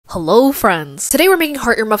Hello friends. Today we're making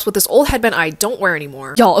heart earmuffs with this old headband I don't wear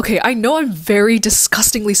anymore. Y'all, okay, I know I'm very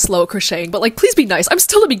disgustingly slow at crocheting, but like please be nice, I'm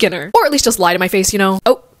still a beginner. Or at least just lie to my face, you know?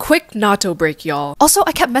 Oh, quick natto break, y'all. Also,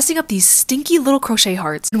 I kept messing up these stinky little crochet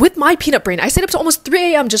hearts. And with my peanut brain, I stayed up to almost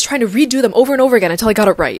 3 a.m. just trying to redo them over and over again until I got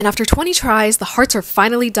it right. And after 20 tries, the hearts are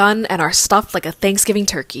finally done and are stuffed like a Thanksgiving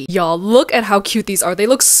turkey. Y'all, look at how cute these are. They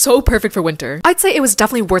look so perfect for winter. I'd say it was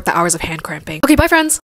definitely worth the hours of hand cramping. Okay, bye friends!